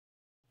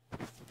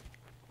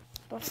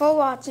Before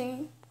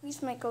watching,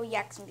 please make a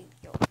reaction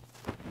video.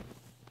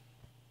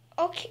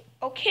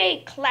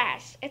 Okay,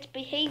 class, it's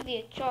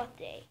behavior chart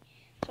day.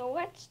 So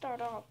let's start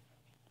off.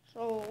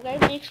 So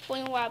let me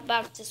explain what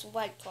about this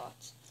white card.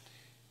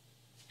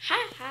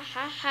 Ha ha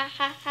ha ha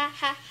ha ha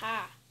ha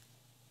ha.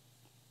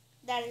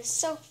 That is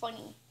so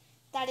funny.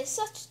 That is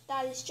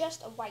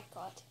just a white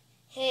card.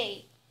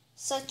 Hey,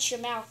 shut your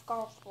mouth,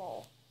 golf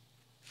ball.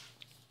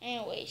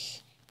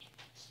 Anyways,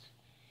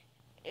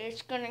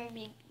 it's gonna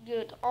be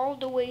good all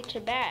the way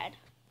to bad.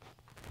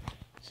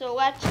 So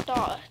let's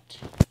start.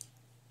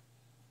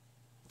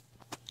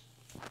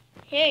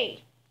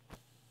 Hey,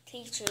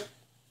 teacher,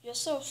 you're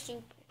so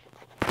stupid.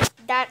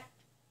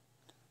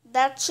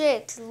 That's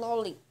it,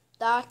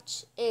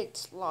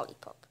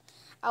 lollipop.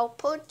 I'll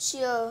put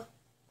your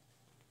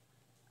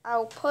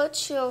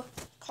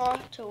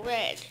card to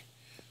red.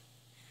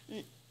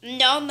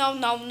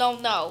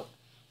 No.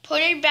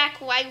 Put it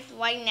back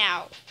right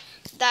now.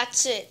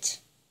 That's it.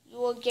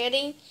 You are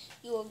getting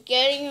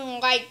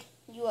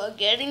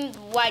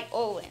white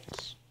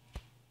orange.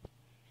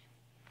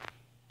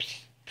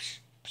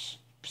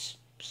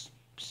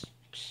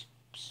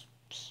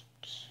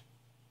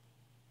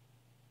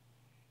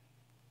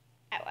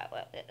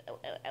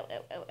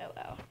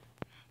 Ow.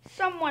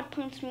 Someone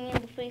punched me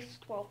in the face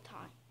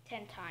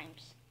 10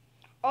 times.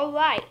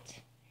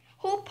 Alright.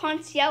 Who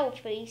punched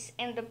Yellowface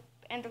in the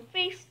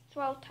face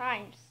 12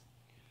 times?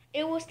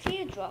 It was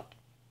Teardrop.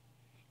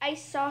 I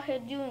saw her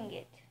doing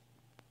it.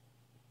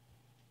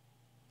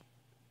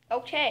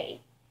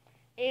 Okay.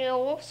 It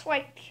looks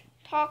like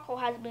Taco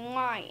has been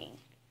lying.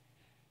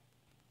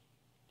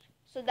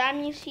 So that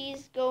means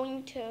he's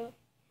going to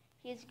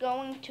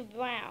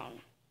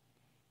brown.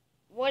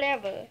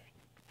 Whatever.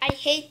 I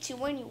hate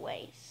you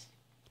anyways.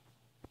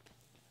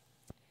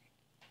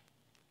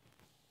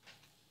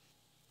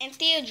 And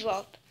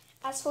Teardrop,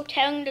 as for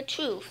telling the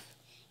truth,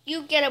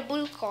 you get a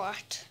blue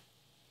card.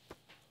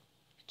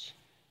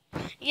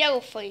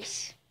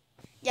 Yellowface.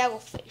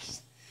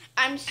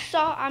 I'm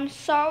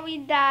sorry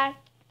that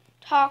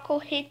Taco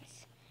hit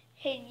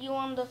you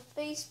on the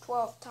face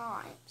 12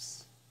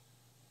 times.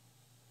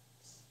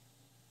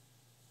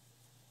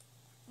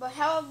 But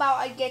how about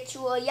I get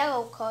you a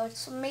yellow card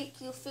to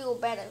make you feel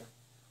better?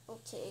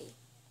 Okay.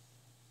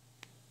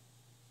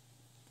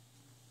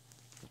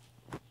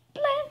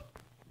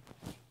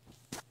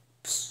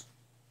 Psst.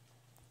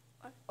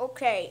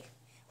 Okay.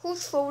 Who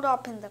showed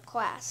up in the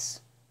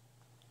class?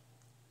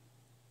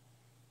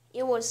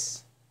 It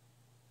was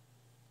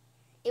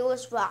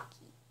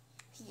Rocky.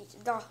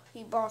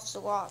 He bossed a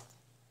lot.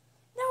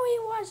 No,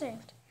 it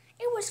wasn't.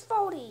 It was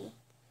Fody.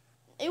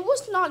 It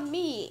was not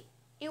me.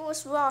 It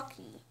was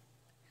Rocky.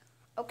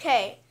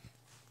 Okay,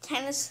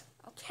 tennis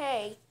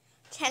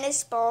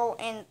ball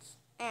and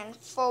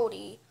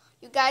Fody.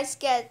 You guys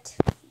get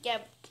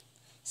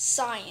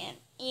cyan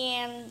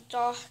and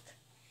dark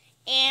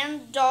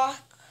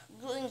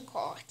green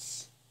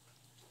cards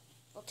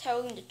for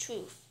telling the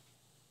truth.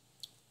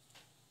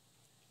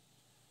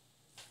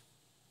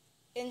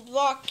 And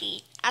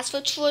Rocky, as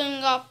for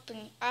throwing up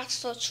in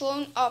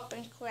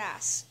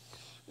class,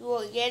 you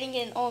are getting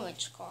an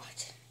orange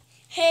card.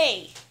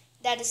 Hey,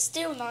 that is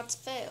still not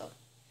fair.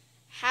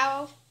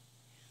 How?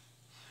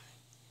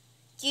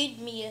 Give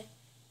me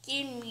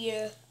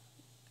the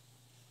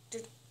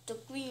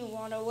green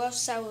one, or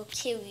else I will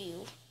kill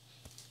you.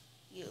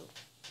 You.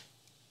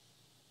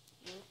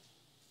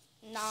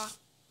 No.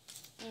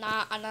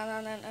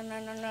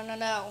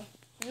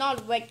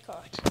 Not red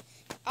card.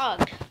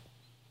 Ugh.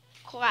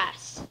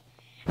 Class.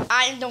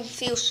 I don't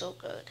feel so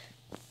good.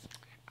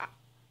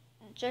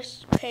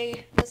 Just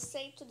say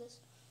to the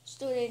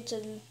student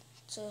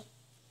to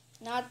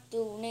not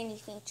do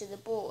anything to the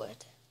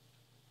board.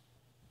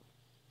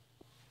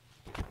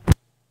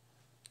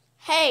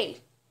 Hey,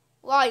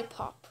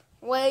 Lollipop,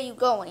 where are you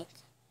going?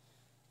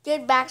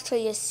 Get back to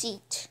your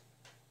seat.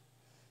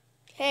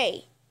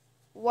 Hey,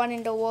 what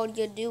in the world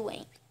you're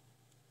doing?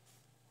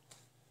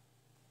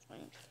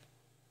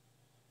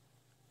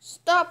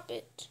 Stop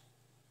it,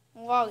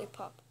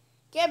 Lollipop.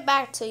 Get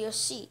back to your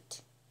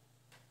seat.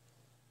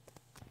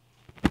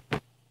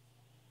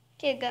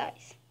 Okay,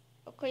 guys.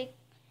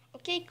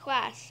 Okay,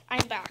 class,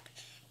 I'm back.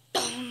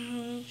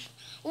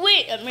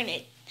 Wait a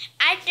minute.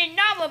 I did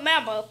not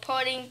remember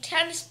putting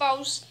tennis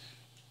balls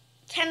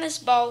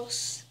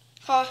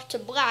card to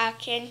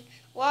black and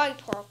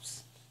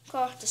lollipops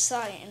card to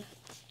cyan.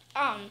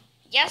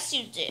 Yes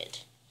you did.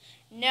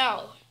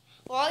 No.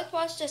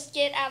 Lollipops just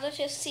get out of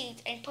his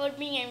seat and put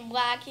me in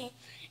black and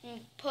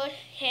put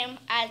him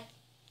at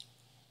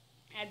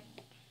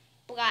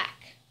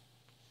black.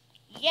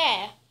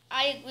 Yeah,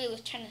 I agree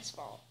with tennis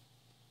ball.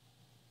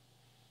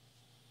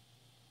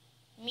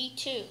 Me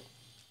too.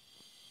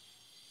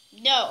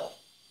 No.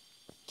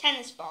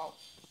 Tennis ball,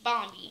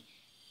 Bombi.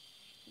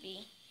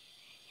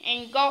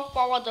 And golf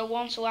ball are the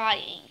ones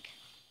lying.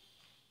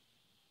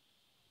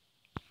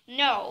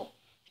 No.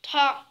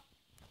 I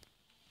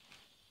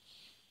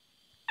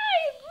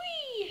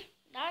agree.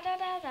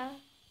 Da.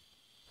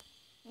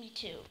 Me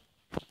too.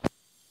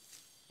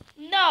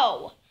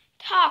 No.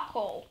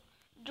 Taco.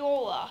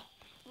 Dora,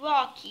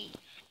 Rocky,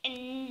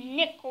 and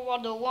Nickel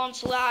are the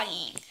ones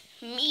lying.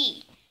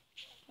 Me,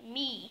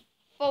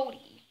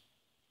 40,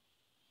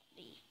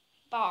 the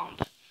bomb,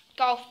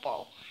 golf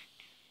ball,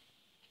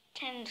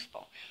 tennis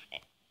ball,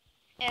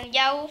 and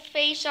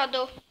Yellowface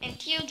and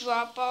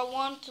Teardrop are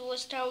ones who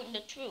was telling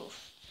the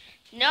truth.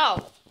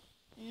 No,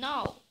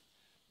 no,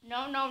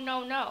 no, no,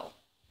 no, no.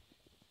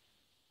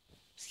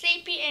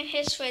 Sleepy and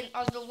his friend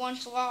are the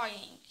ones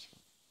lying.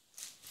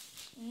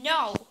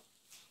 No,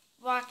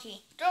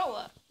 Rocky,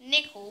 Dora,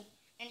 Nickel,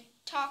 and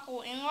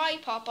Taco and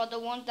Lollipop are the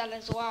ones that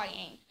is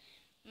lying.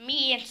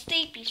 Me and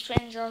Sleepy's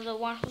friends are the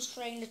ones who's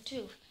telling the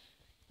truth.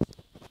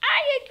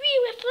 I agree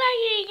with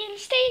Lightning and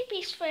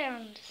Sleepy's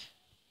friends.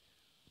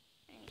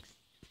 Thanks.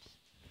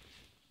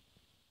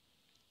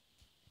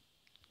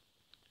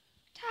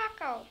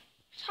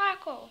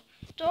 Taco,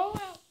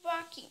 Dora,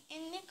 Rocky,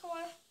 and Nickel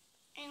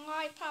and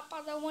Lollipop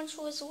are the ones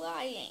who is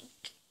lying.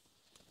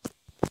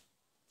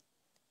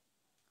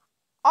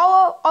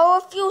 All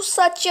of you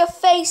shut your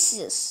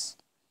faces.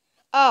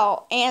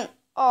 And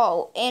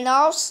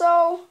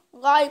also,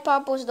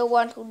 Lollipop was the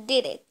one who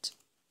did it.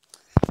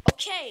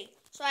 Okay,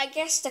 so I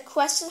guess the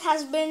question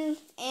has been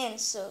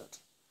answered.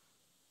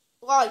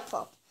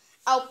 Lollipop,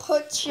 I'll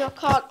put your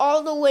card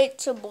all the way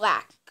to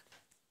black.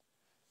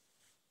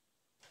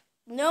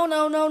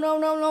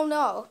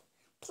 No.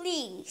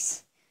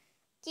 Please.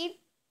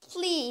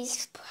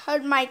 Please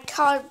put my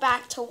card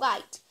back to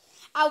white.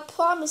 I'll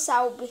promise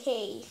I will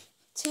behave.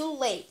 Too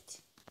late.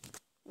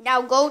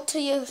 Now go to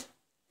your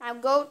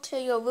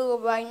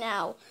room right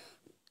now.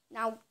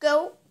 Now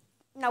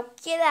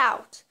get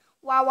out.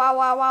 Wah wah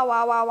wah wah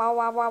wah wah wah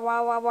wah wah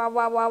wah wah wah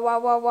wah wah wah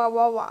wah wah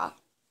wah wah.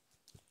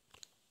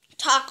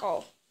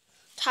 Taco,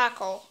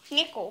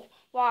 Nickel,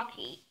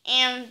 Rocky,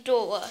 and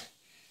Dora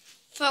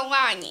for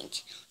lying.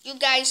 You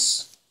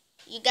guys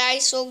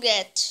will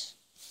get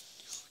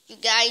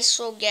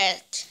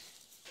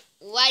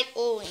light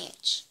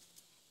orange,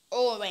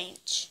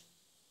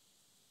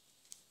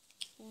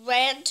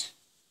 red,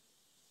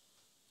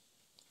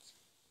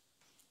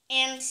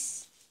 and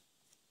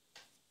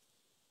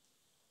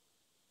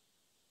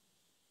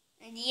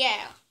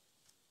yeah.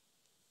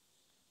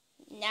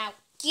 Now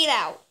get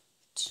out.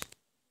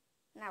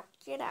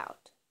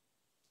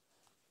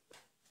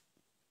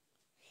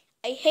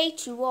 I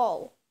hate you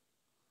all.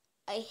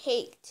 I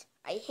hate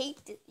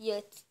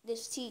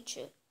this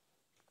teacher.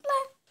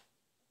 Blah.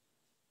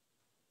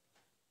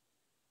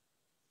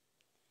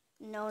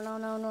 No.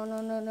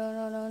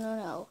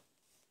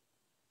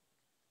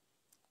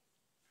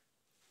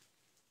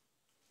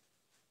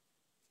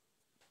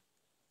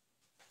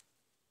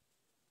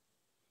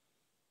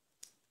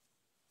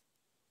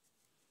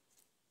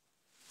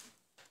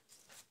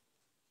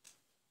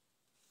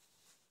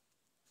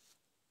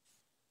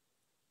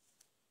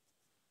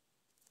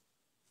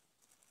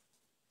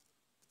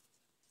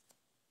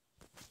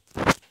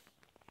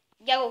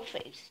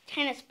 Yellowface,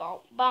 tennis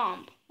ball,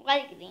 bomb,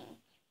 lightning,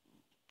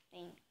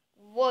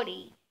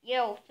 Woody,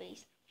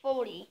 Yellowface,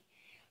 40,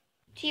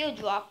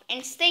 Teardrop,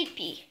 and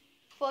Sleepy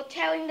for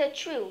telling the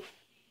truth.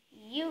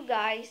 You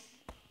guys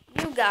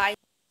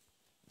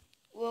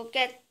will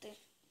get the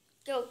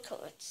guilt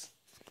cards.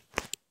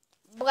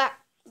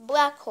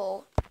 Black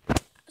hole.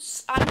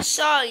 I'm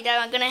sorry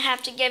that I'm gonna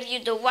have to give you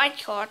the white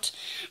card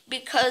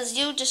because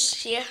you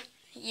just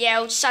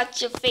yelled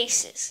such your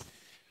faces.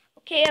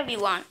 Okay,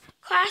 everyone.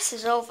 Class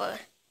is over.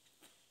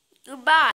 Goodbye.